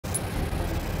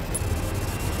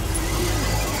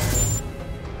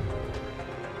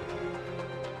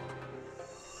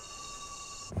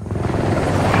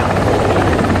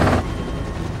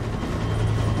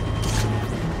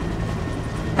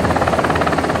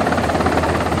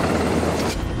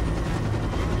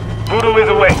Tango is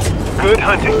away. Good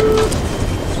hunting.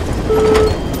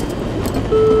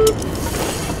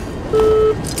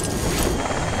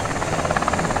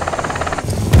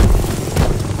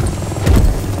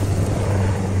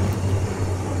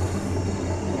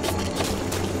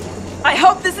 I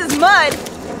hope this is mud!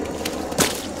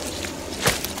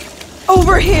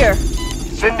 Over here!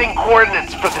 Sending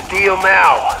coordinates for the deal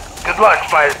now. Good luck,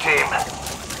 fire team.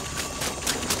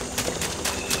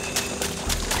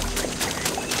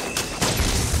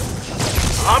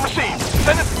 On receive.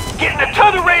 Getting a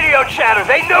ton of radio chatter.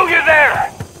 They know you're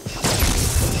there.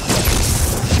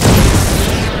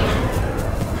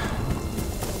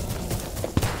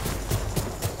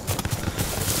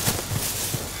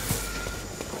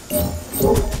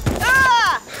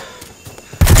 Ah!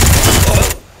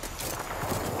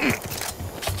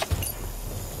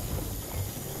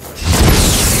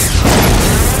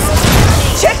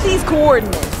 Check these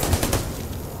coordinates.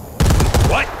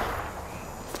 What?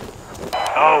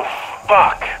 Oh,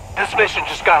 fuck. This mission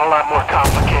just got a lot more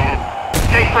complicated.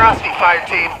 Stay frosty, fire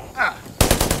team.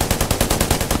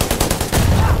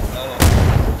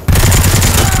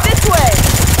 This way!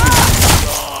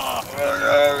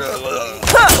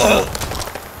 Huh.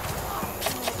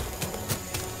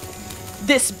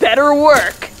 This better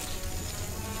work.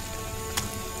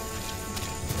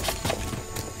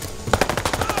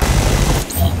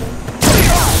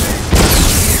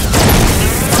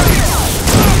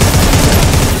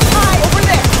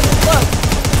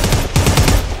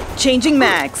 Changing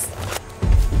mags.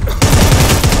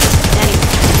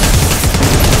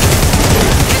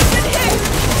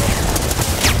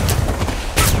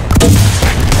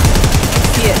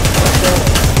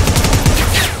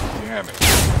 Damn it.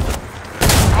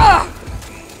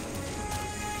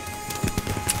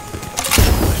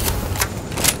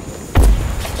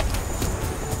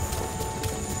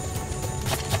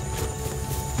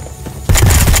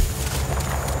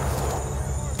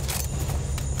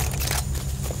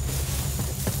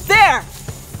 There!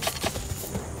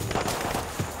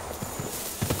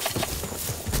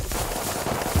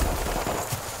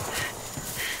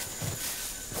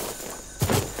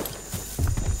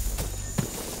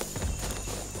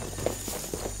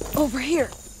 Over here.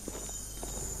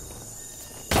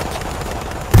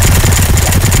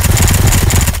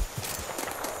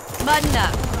 Button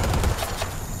up.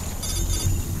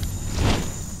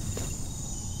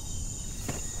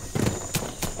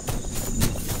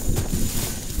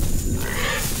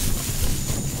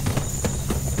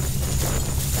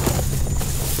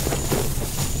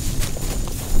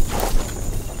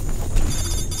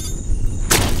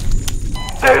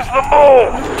 There's the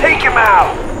mole! Take him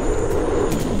out!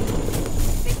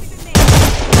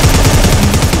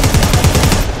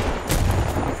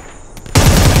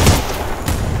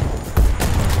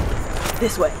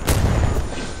 This way.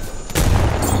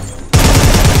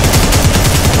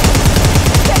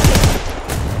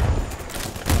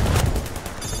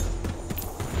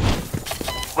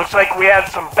 Looks like we had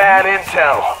some bad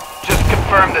intel. Just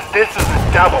confirm that this is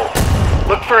a double.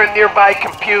 Look for a nearby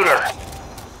computer.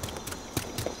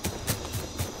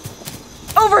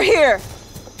 Over here!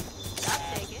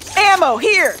 Ammo,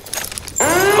 here!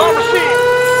 On receive!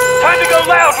 Time to go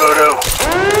loud, Voodoo!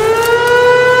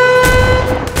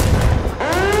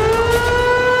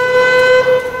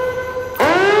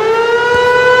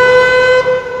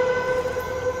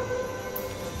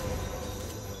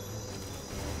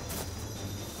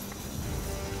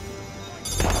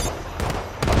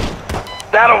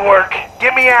 That'll work.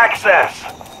 Give me access.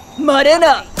 Muddin'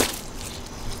 up!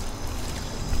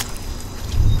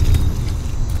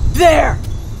 There!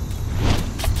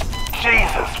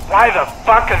 Jesus, why the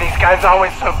fuck are these guys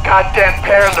always so goddamn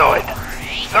paranoid?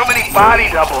 So many body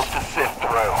doubles to sift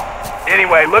through.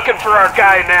 Anyway, looking for our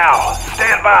guy now.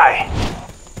 Stand by.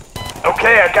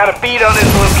 Okay, I got a beat on his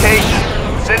location.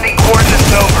 Sending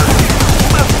coordinates over.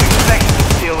 Must expect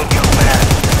this deal to go bad.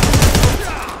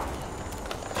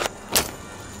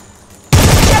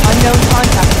 Unknown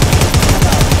contact.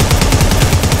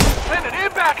 Sending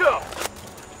him back up.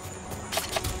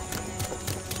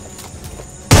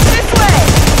 This way!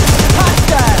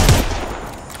 Hostile!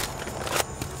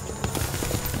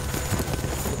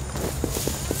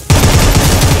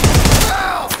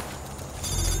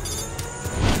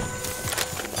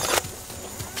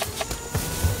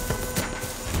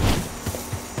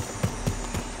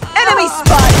 Enemy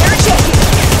spot! Air checking!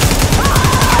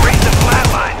 Raise the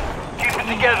flatline. Keep it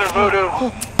together, Voodoo.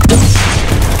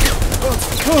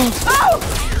 Oh!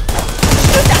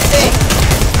 Shoot that thing!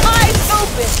 Eyes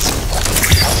open!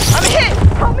 I'm hit!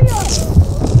 Help me up!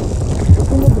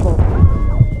 It's invisible.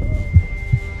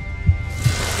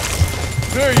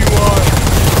 There you are.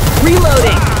 Reload!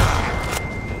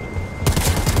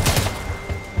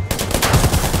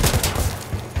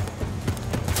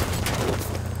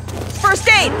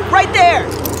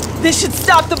 This should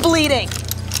stop the bleeding.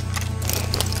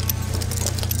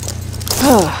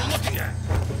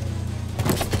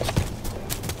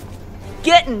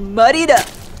 Getting muddied up.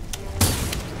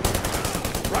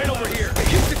 Right over here.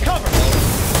 Use the cover.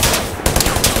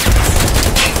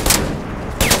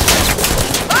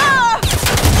 Ah!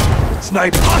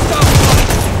 Sniper. Hostile.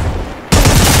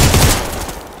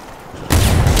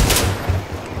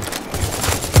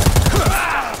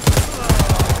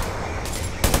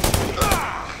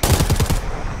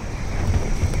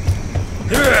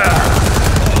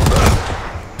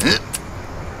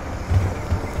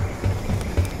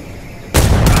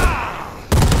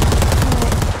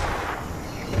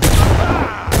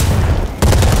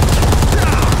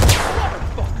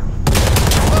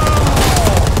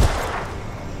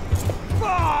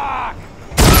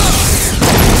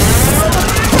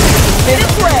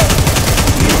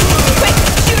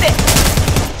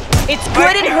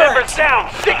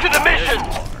 Down! Stick to the mission!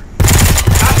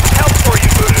 Got some help for you,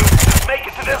 Voodoo. Just make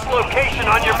it to this location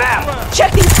on your map.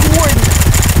 Check these coordinates.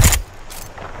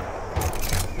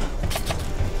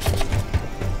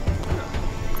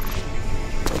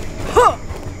 Huh.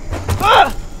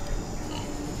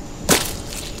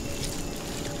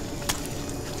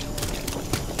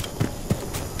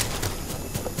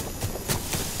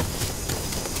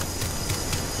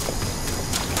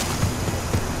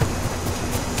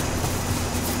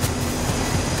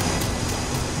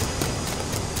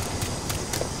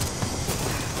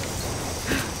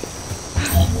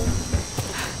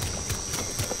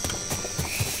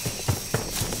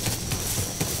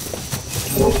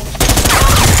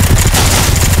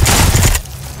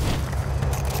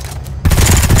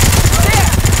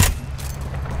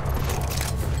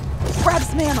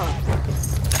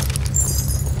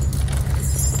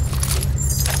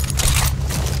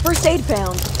 First aid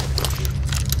found.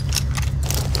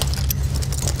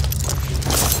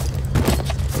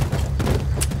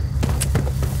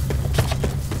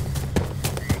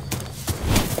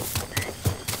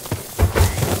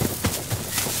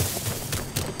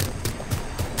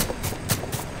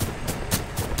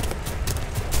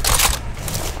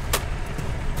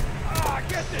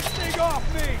 Get this thing off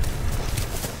me!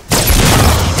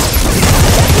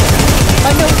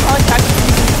 Unknown contact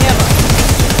using camera.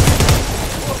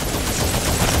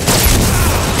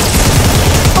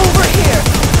 Over here!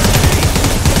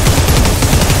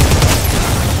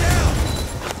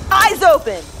 Eyes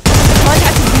open!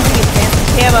 Contact is using advanced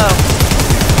camo.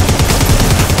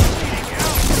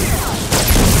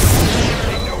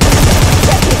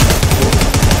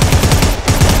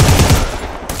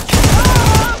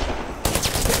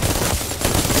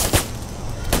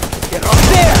 Get up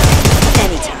there!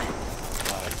 Anytime.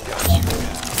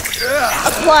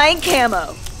 Applying camo.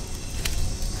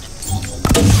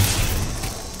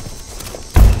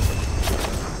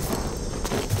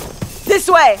 This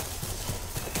way!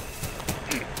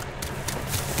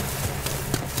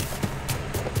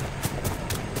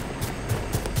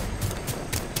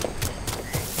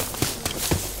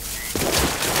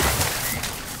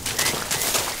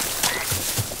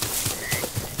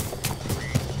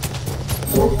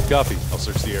 Copy. I'll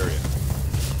search the area.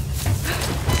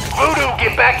 Voodoo,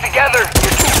 get back together!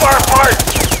 You're too far apart!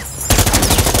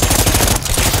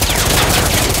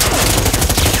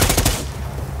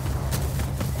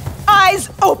 Eyes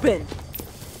open!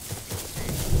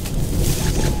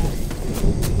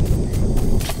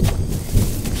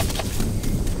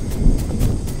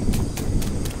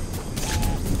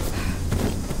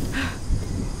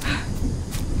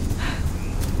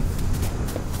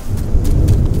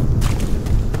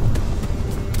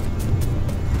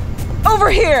 Over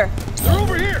here! They're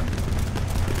over here!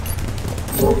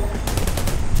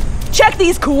 Check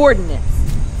these coordinates.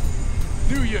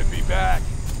 Knew you'd be back.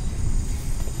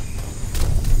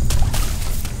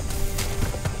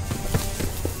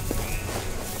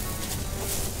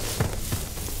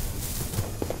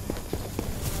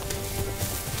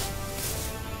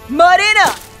 Mud it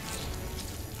up!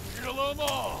 Kill them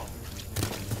all!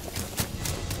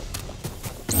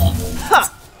 Huh!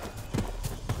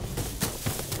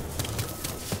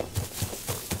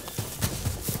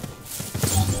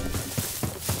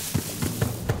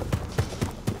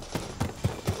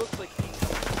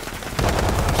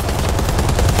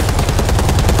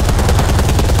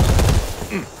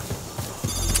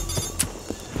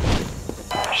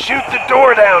 Shoot the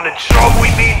door down and show them we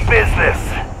mean business!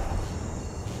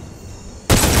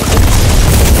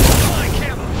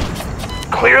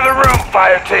 Clear the room,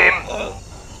 fire team!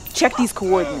 Check these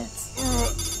coordinates.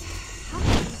 How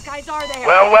many of these guys are there?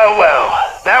 Well, well, well.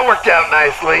 That worked out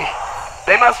nicely.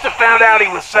 They must have found out he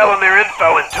was selling their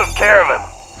info and took care of him.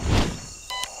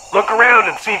 Look around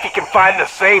and see if you can find the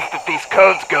safe that these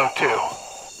codes go to.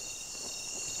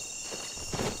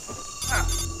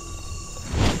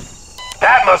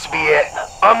 That must be it.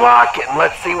 Unlock it and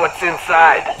let's see what's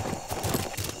inside.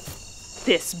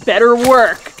 This better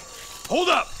work. Hold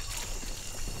up!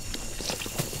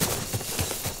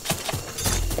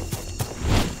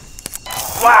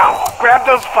 Wow, grab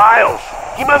those files.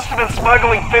 He must have been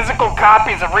smuggling physical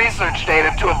copies of research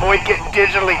data to avoid getting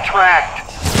digitally tracked.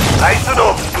 Nice and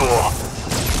old school.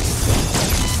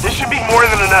 This should be more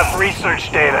than enough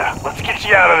research data. Let's get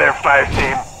you out of there, fire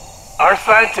team. Our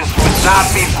scientists would not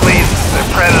be pleased if their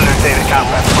Predator data got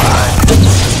left behind.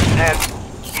 And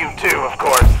you too, of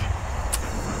course.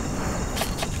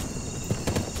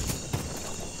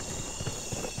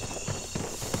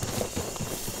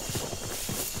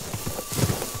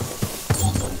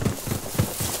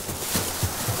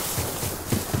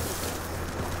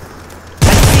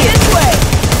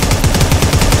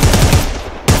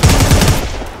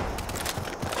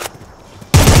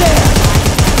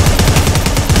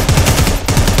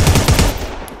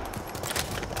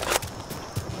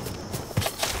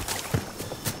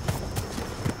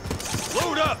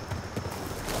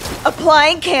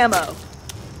 Applying camo.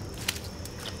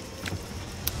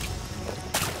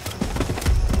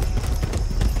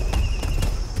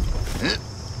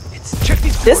 Check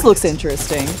these. This looks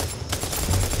interesting.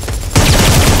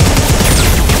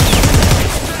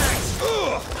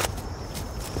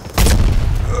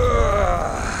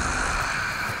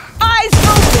 Eyes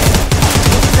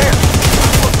open.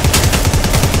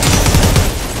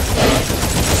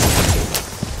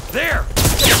 There.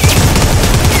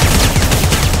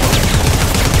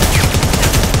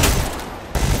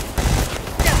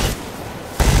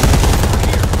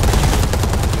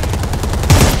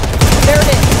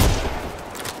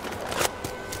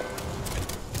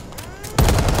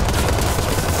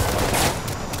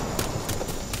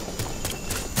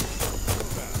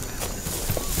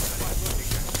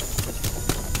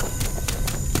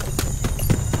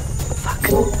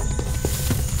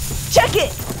 Check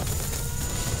it!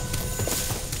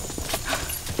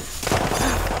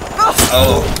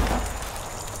 Oh.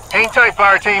 Hang tight,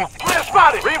 fire team. Clear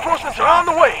spotted. Reinforcements are on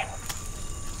the way.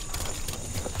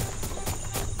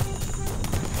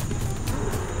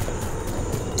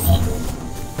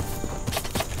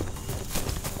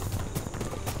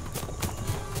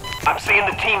 I'm seeing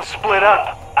the team split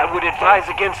up. I would advise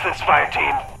against this, fire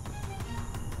team.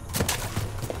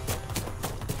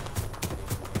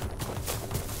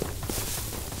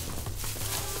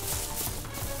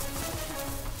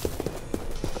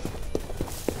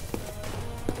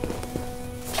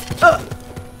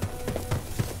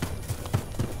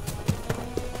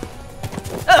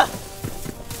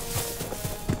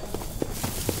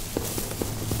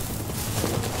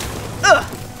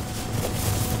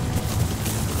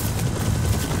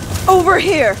 Over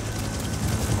here.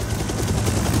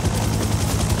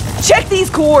 Check these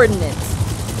coordinates.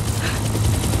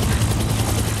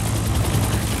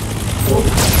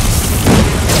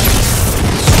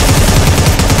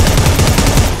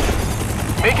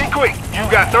 Make it quick. You've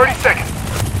got 30 seconds.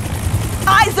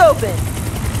 Eyes open.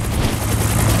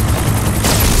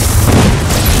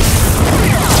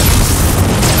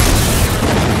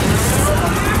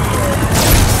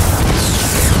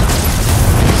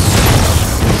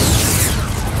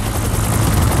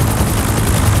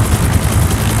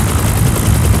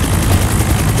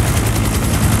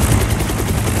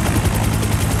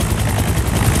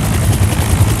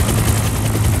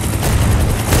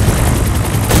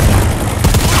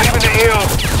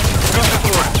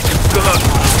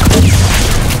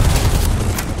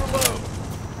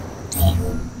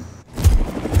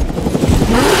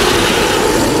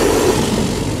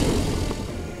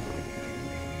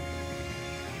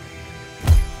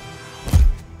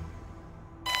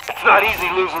 It's not easy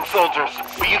losing soldiers,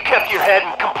 but you kept your head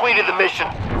and completed the mission.